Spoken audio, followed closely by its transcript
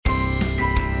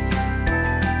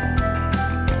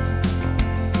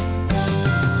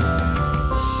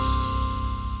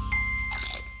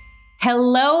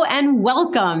Hello and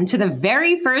welcome to the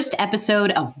very first episode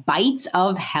of Bytes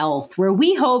of Health, where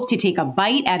we hope to take a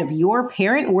bite out of your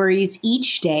parent worries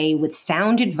each day with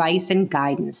sound advice and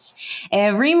guidance.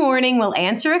 Every morning, we'll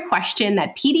answer a question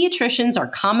that pediatricians are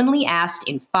commonly asked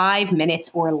in 5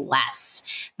 minutes or less.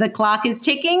 The clock is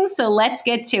ticking, so let's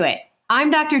get to it. I'm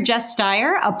Dr. Jess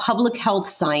Steyer, a public health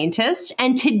scientist,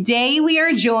 and today we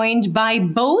are joined by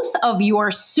both of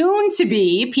your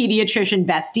soon-to-be pediatrician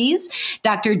besties,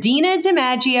 Dr. Dina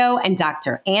DiMaggio and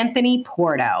Dr. Anthony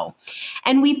Porto.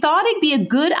 And we thought it'd be a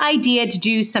good idea to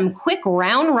do some quick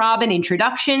round-robin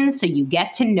introductions so you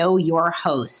get to know your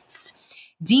hosts.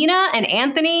 Dina and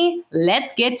Anthony,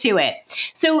 let's get to it.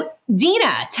 So,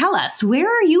 Dina, tell us, where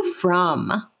are you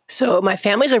from? So my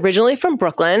family's originally from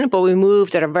Brooklyn, but we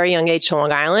moved at a very young age to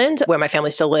Long Island, where my family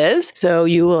still lives. So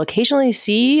you will occasionally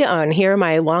see and hear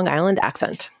my Long Island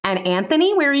accent. And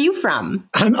Anthony, where are you from?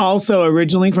 I'm also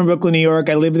originally from Brooklyn, New York.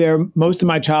 I lived there most of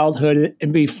my childhood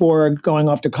and before going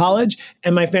off to college,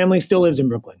 and my family still lives in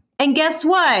Brooklyn. And guess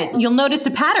what? You'll notice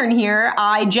a pattern here.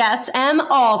 I, Jess, am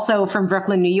also from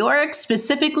Brooklyn, New York,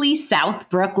 specifically South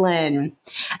Brooklyn.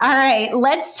 All right,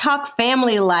 let's talk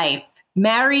family life.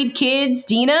 Married, kids,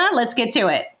 Dina, let's get to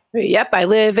it. Yep, I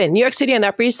live in New York City on the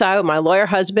Upper East Side with my lawyer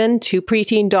husband, 2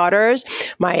 preteen daughters,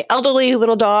 my elderly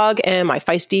little dog, and my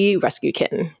feisty rescue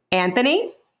kitten.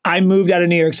 Anthony? I moved out of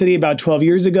New York City about 12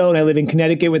 years ago, and I live in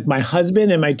Connecticut with my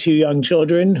husband and my 2 young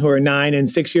children who are 9 and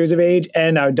 6 years of age,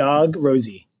 and our dog,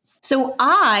 Rosie. So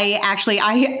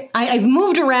I've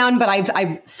moved around, but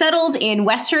I've settled in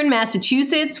Western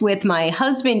Massachusetts with my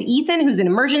husband, Ethan, who's an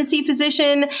emergency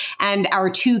physician, and our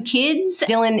 2 kids.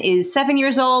 Dylan is 7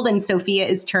 years old and Sophia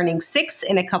is turning 6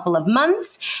 in a couple of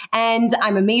months. And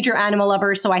I'm a major animal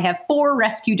lover, so I have 4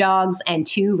 rescue dogs and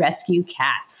 2 rescue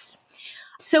cats.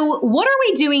 So what are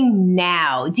we doing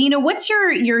now? Dina, what's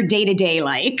your day-to-day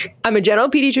like? I'm a general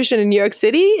pediatrician in New York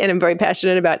City, and I'm very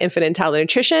passionate about infant and toddler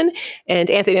nutrition. And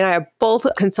Anthony and I are both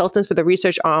consultants for the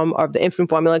research arm of the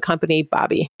infant formula company,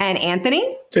 Bobby. And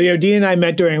Anthony? So, Dina and I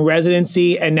met during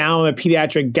residency, and now I'm a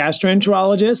pediatric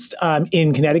gastroenterologist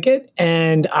in Connecticut.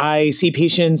 And I see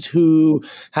patients who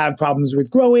have problems with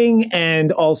growing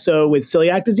and also with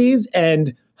celiac disease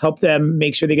and help them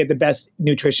make sure they get the best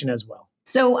nutrition as well.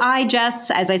 So I,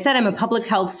 Jess, as I said, I'm a public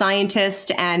health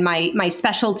scientist, and my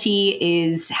specialty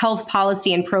is health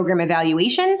policy and program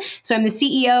evaluation. So I'm the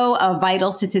CEO of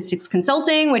Vital Statistics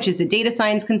Consulting, which is a data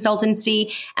science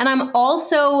consultancy. And I'm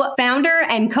also founder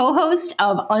and co-host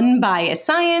of Unbiased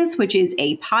Science, which is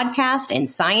a podcast and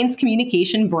science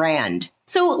communication brand.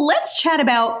 So let's chat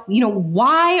about,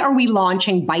 why are we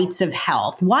launching Bytes of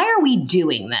Health? Why are we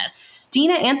doing this?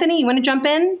 Dina, Anthony, you want to jump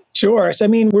in? Sure. So,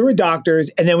 we were doctors,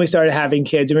 and then we started having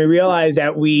kids, and we realized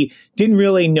that we didn't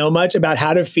really know much about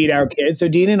how to feed our kids. So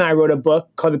Dina and I wrote a book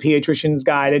called The Pediatrician's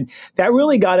Guide, and that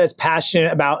really got us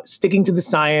passionate about sticking to the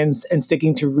science and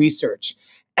sticking to research.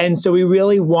 And so we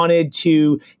really wanted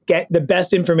to get the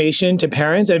best information to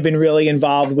parents that have been really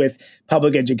involved with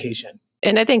public education.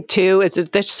 And I think, too,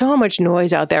 there's so much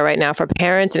noise out there right now for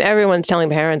parents, and everyone's telling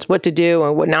parents what to do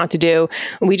and what not to do.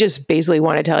 And we just basically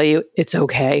want to tell you it's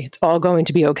okay. It's all going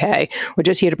to be okay. We're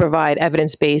just here to provide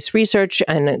evidence-based research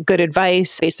and good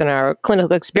advice based on our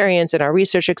clinical experience and our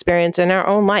research experience in our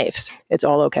own lives. It's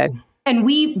all okay. And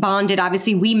we bonded,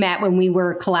 obviously, we met when we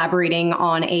were collaborating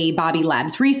on a Bobby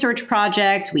Labs research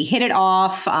project. We hit it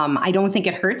off. I don't think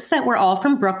it hurts that we're all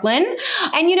from Brooklyn.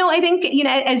 And, I think,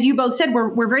 as you both said,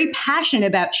 we're very passionate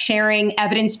about sharing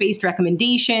evidence-based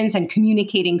recommendations and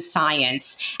communicating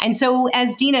science. And so,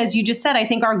 as Dina, as you just said, I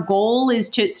think our goal is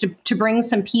to bring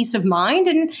some peace of mind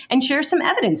and share some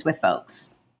evidence with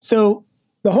folks. So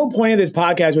the whole point of this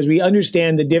podcast was we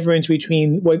understand the difference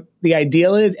between what the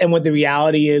ideal is and what the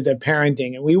reality is of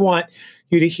parenting. And we want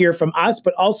you to hear from us,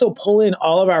 but also pull in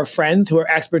all of our friends who are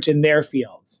experts in their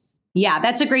fields. Yeah,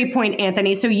 that's a great point,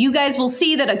 Anthony. So you guys will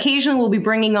see that occasionally we'll be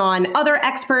bringing on other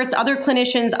experts, other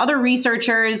clinicians, other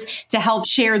researchers to help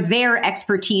share their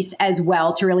expertise as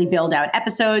well to really build out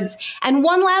episodes. And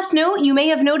one last note, you may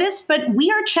have noticed, but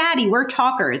we are chatty, we're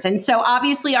talkers. And so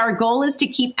obviously our goal is to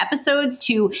keep episodes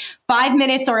to 5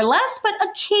 minutes or less, but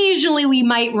occasionally we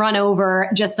might run over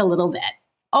just a little bit.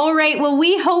 All right. Well,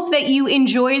 we hope that you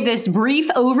enjoyed this brief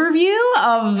overview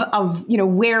of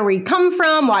where we come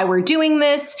from, why we're doing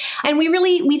this. And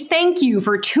we thank you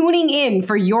for tuning in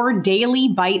for your daily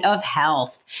bite of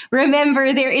health.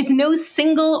 Remember, there is no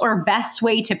single or best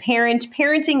way to parent.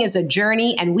 Parenting is a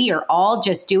journey, and we are all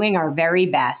just doing our very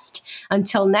best.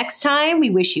 Until next time, we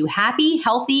wish you happy,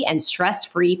 healthy, and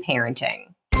stress-free parenting.